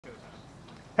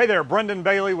Hey there, Brendan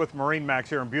Bailey with MarineMax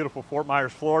here in beautiful Fort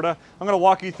Myers, Florida. I'm going to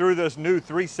walk you through this new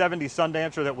 370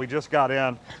 Sundancer that we just got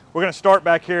in. We're going to start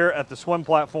back here at the swim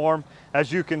platform.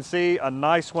 As you can see, a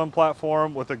nice swim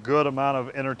platform with a good amount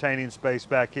of entertaining space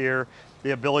back here.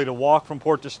 The ability to walk from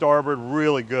port to starboard,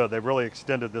 really good. They've really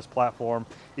extended this platform,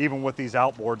 even with these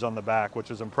outboards on the back,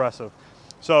 which is impressive.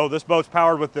 So this boat's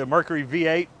powered with the Mercury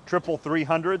V8 triple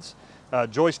 300s.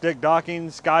 Joystick docking,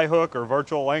 skyhook, or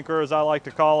virtual anchor as I like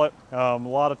to call it. A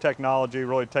lot of technology,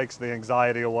 really takes the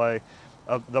anxiety away.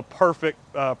 The perfect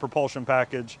propulsion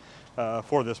package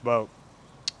for this boat.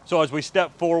 So as we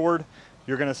step forward,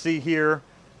 you're going to see here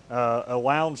a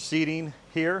lounge seating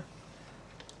here.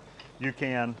 You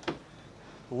can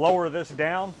lower this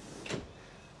down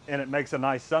and it makes a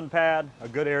nice sun pad, a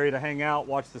good area to hang out,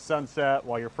 watch the sunset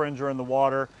while your friends are in the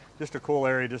water. Just a cool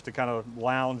area just to kind of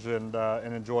lounge and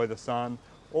enjoy the sun.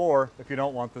 Or if you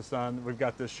don't want the sun, we've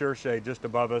got this sure shade just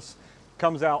above us.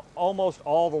 Comes out almost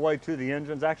all the way to the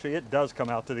engines. Actually, it does come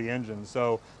out to the engines.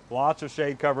 So lots of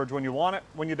shade coverage when you want it.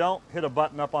 When you don't, hit a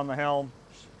button up on the helm,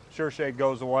 sure shade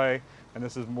goes away, and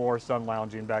this is more sun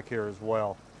lounging back here as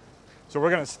well. So we're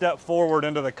going to step forward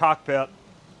into the cockpit.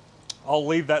 I'll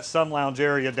leave that sun lounge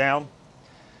area down.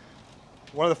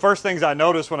 One of the first things I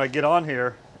notice when I get on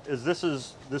here is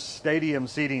this stadium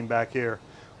seating back here.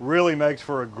 Really makes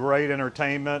for a great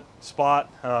entertainment spot,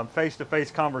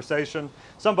 face-to-face conversation.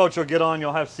 Some boats you'll get on,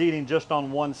 you'll have seating just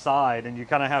on one side and you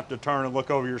kind of have to turn and look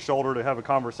over your shoulder to have a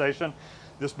conversation.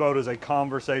 This boat is a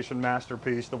conversation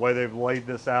masterpiece, the way they've laid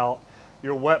this out.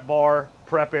 Your wet bar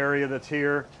prep area that's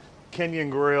here,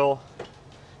 Kenyan grill.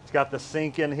 It's got the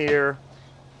sink in here.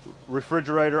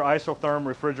 Refrigerator, isotherm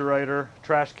refrigerator,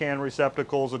 trash can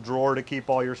receptacles, a drawer to keep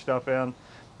all your stuff in.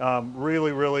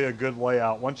 Really a good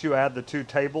layout. Once you add the two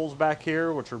tables back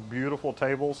here, which are beautiful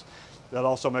tables, that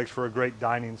also makes for a great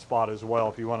dining spot as well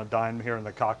if you want to dine here in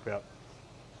the cockpit.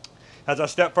 As I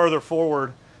step further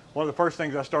forward, one of the first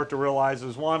things I start to realize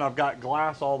is, one, I've got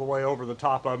glass all the way over the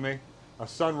top of me, a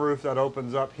sunroof that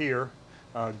opens up here,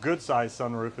 a good sized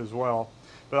sunroof as well.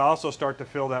 But I also start to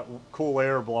feel that cool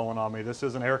air blowing on me. This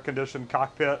is an air-conditioned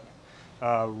cockpit.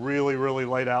 Really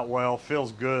laid out well.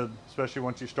 Feels good, especially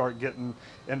once you start getting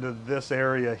into this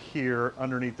area here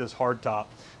underneath this hardtop.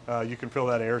 You can feel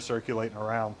that air circulating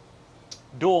around.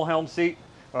 Dual helm seat,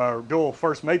 or dual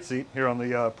first mate seat here on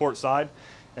the port side.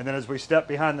 And then as we step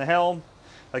behind the helm,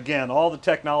 again, all the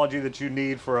technology that you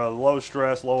need for a low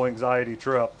stress, low anxiety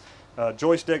trip.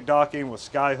 Joystick docking with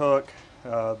skyhook,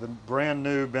 the brand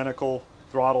new binnacle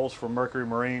throttles from Mercury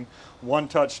Marine, one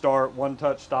touch start, one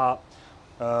touch stop,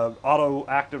 auto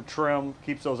active trim,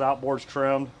 keeps those outboards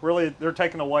trimmed. Really, they're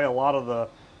taking away a lot of the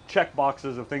check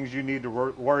boxes of things you need to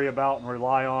worry about and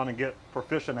rely on and get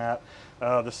proficient at.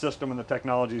 The system and the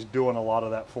technology is doing a lot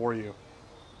of that for you.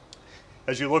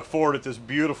 As you look forward at this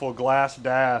beautiful glass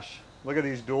dash, look at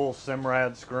these dual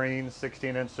Simrad screens,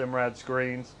 16-inch Simrad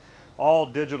screens, all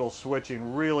digital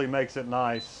switching. Really makes it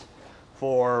nice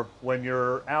for when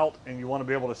you're out and you want to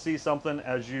be able to see something.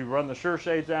 As you run the sure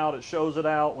shades out, it shows it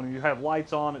out. When you have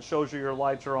lights on, it shows you your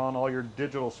lights are on. All your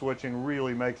digital switching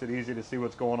really makes it easy to see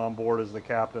what's going on board as the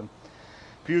captain.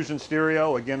 Fusion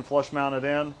stereo, again flush mounted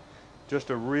in.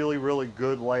 Just a really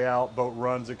good layout. Boat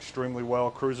runs extremely well,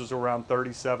 cruises around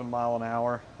 37 miles an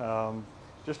hour.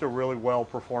 Just a really well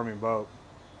performing boat.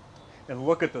 And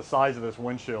look at the size of this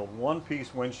windshield.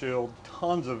 One-piece windshield,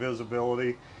 tons of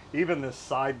visibility. Even this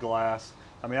side glass,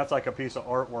 I mean, that's like a piece of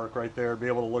artwork right there. Be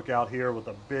able to look out here with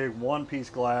a big one-piece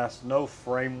glass, no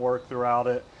framework throughout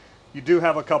it. You do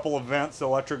have a couple of vents,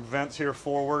 electric vents here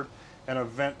forward, and a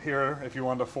vent here. If you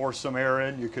wanted to force some air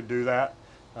in, you could do that,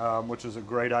 which is a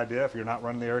great idea. If you're not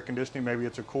running the air conditioning, maybe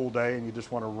it's a cool day and you just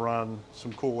want to run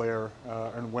some cool air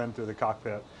and wind through the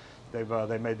cockpit. They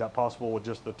made that possible with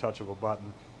just the touch of a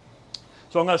button.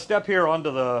 So I'm going to step here onto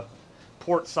the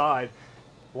port side.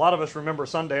 A lot of us remember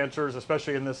Sundancers,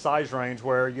 especially in this size range,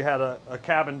 where you had a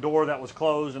cabin door that was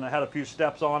closed and it had a few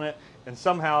steps on it, and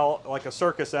somehow, like a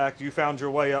circus act, you found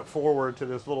your way up forward to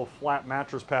this little flat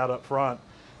mattress pad up front.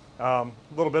 A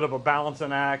little bit of a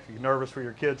balancing act. You're nervous for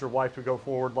your kids or wife to go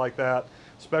forward like that,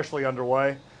 especially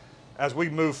underway. As we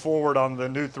move forward on the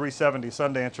new 370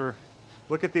 Sundancer,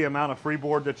 look at the amount of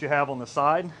freeboard that you have on the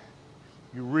side.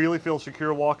 You really feel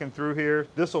secure walking through here.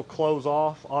 This will close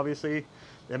off, obviously,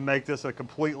 and make this a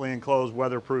completely enclosed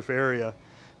weatherproof area.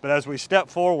 But as we step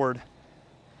forward,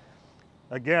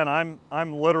 again,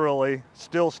 I'm literally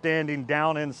still standing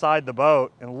down inside the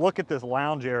boat, and look at this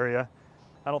lounge area.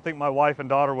 I don't think my wife and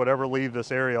daughter would ever leave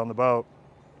this area on the boat.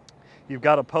 You've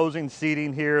got opposing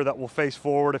seating here that will face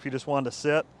forward if you just wanted to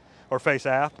sit, or face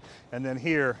aft. And then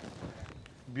here,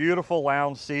 beautiful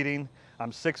lounge seating.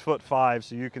 I'm 6'5",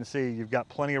 so you can see you've got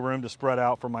plenty of room to spread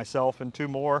out for myself and two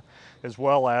more, as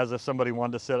well as if somebody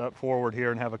wanted to sit up forward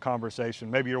here and have a conversation.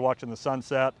 Maybe you're watching the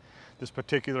sunset. This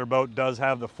particular boat does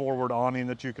have the forward awning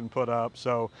that you can put up,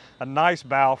 so a nice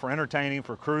bow for entertaining,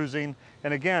 for cruising.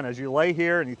 And again, as you lay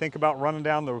here and you think about running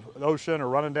down the ocean or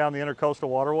running down the intercoastal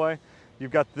waterway,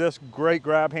 you've got this great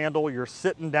grab handle. You're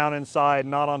sitting down inside,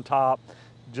 not on top.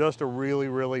 Just a really,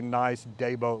 really nice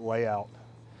day boat layout.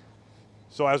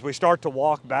 So as we start to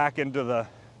walk back into the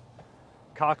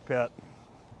cockpit,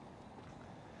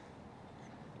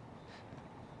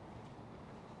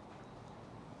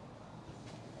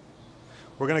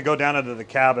 we're going to go down into the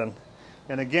cabin.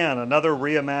 And again, another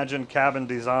reimagined cabin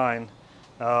design,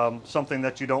 something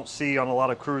that you don't see on a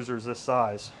lot of cruisers this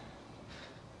size.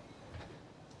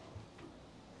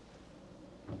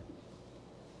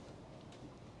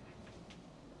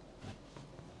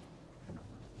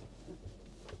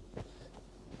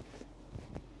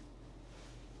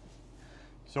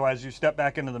 So as you step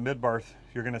back into the mid-berth,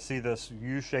 you're going to see this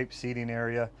U-shaped seating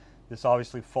area. This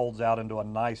obviously folds out into a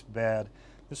nice bed.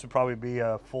 This would probably be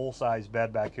a full-size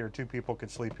bed back here. Two people could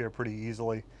sleep here pretty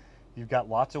easily. You've got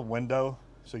lots of window,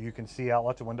 so you can see out,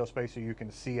 lots of window space so you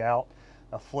can see out.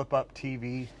 A flip-up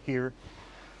TV here,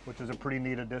 which is a pretty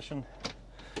neat addition.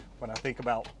 When I think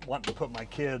about wanting to put my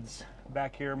kids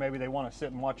back here, maybe they want to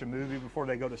sit and watch a movie before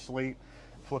they go to sleep,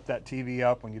 flip that TV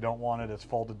up. When you don't want it, it's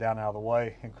folded down out of the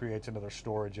way and creates another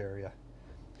storage area.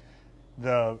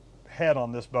 The head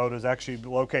on this boat is actually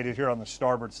located here on the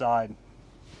starboard side.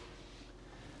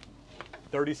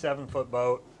 37-foot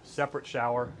boat, separate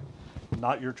shower,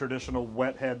 not your traditional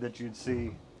wet head that you'd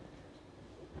see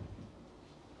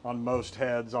on most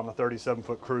heads on a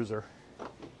 37-foot cruiser.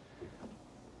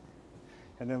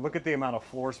 And then look at the amount of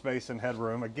floor space and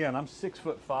headroom. Again, I'm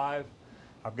 6'5".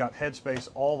 I've got headspace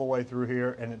all the way through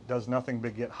here, and it does nothing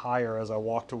but get higher as I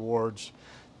walk towards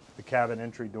the cabin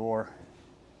entry door.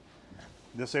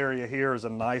 This area here is a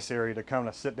nice area to kind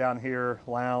of sit down here,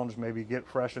 lounge, maybe get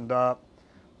freshened up,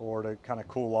 or to kind of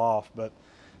cool off. But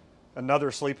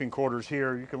another sleeping quarters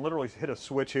here. You can literally hit a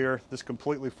switch here. This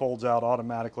completely folds out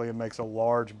automatically and makes a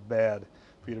large bed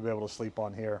for you to be able to sleep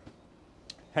on here.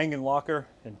 Hanging locker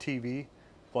and TV,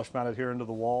 flush mounted here into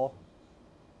the wall.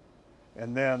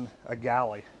 And then a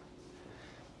galley.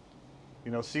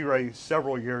 You know, Sea Ray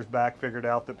several years back figured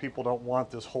out that people don't want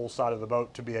this whole side of the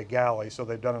boat to be a galley, so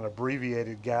they've done an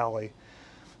abbreviated galley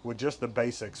with just the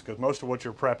basics, because most of what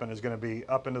you're prepping is going to be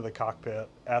up into the cockpit,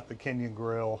 at the Kenyon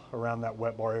grill, around that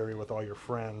wet bar area with all your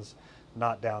friends,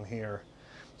 not down here.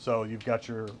 So you've got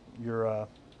your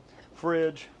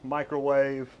fridge,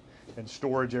 microwave, and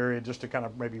storage area just to kind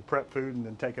of maybe prep food and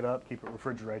then take it up, keep it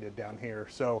refrigerated down here.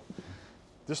 So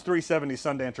this 370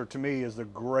 Sundancer to me is the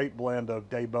great blend of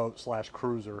day boat slash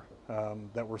cruiser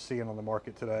that we're seeing on the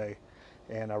market today.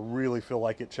 And I really feel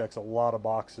like it checks a lot of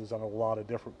boxes on a lot of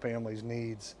different families'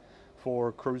 needs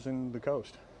for cruising the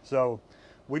coast. So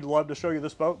we'd love to show you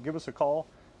this boat. Give us a call,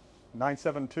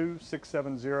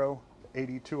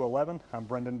 972-670-8211. I'm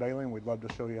Brendan Bailey, and we'd love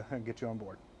to show you and get you on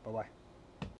board. Bye-bye.